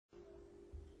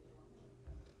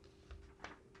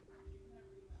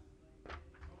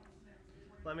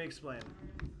let me explain.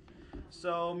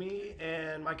 So me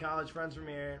and my college friends from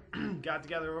here got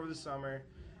together over the summer,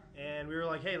 and we were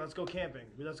like, hey, let's go camping.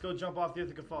 Let's go jump off the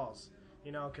Ithaca Falls,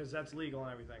 you know, because that's legal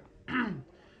and everything.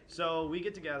 So we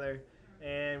get together,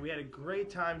 and we had a great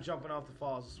time jumping off the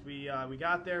falls. We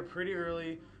got there pretty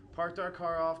early, parked our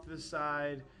car off to the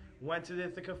side, went to the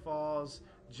Ithaca Falls,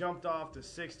 jumped off the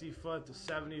 60 foot, the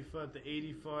 70 foot, the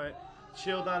 80 foot,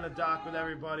 chilled on the dock with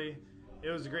everybody.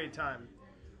 It was a great time.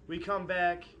 We come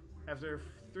back after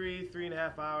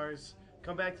 3.5 hours,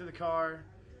 come back to the car,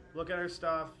 look at our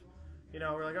stuff, you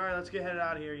know, we're like, all right, let's get headed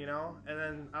out of here, you know? And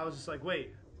then I was just like,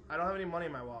 wait, I don't have any money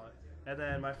in my wallet. And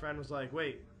then my friend was like,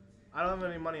 wait, I don't have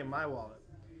any money in my wallet.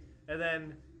 And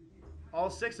then all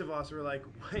 6 of us were like,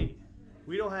 wait,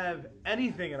 we don't have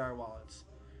anything in our wallets.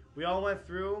 We all went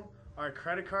through, our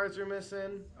credit cards were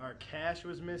missing, our cash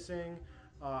was missing,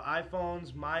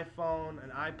 iPhones, my phone, an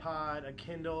iPod, a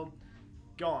Kindle,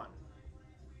 gone.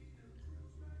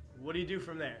 What do you do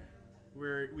from there?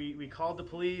 We called the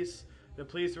police. The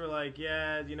police were like,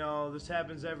 yeah, you know, this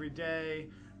happens every day,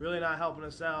 really not helping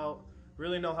us out,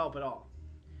 really no help at all.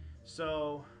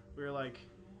 So we were like,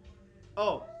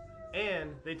 oh,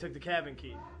 and they took the cabin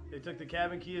key. They took the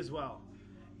cabin key as well.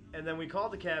 And then we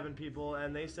called the cabin people,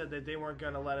 and they said that they weren't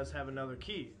going to let us have another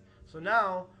key. So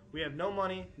now we have no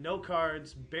money, no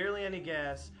cards, barely any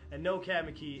gas, and no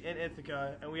cabin key in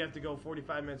Ithaca, and we have to go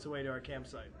 45 minutes away to our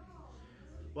campsite.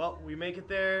 Well, we make it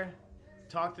there,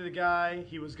 talk to the guy.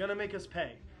 He was going to make us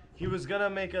pay. He was going to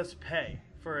make us pay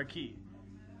for a key.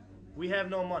 We have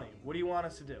no money. What do you want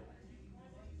us to do?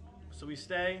 So we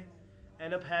stay,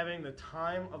 end up having the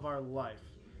time of our life,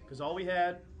 because all we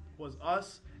had was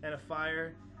us and a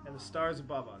fire and the stars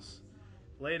above us.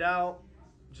 Laid out,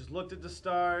 just looked at the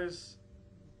stars,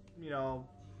 you know,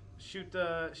 shoot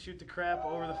the crap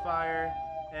over the fire,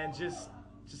 and just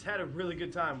had a really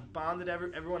good time. Bonded,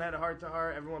 everyone had a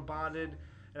heart-to-heart, everyone bonded,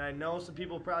 and I know some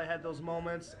people probably had those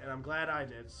moments, and I'm glad I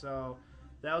did. So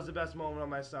that was the best moment of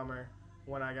my summer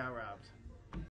when I got robbed.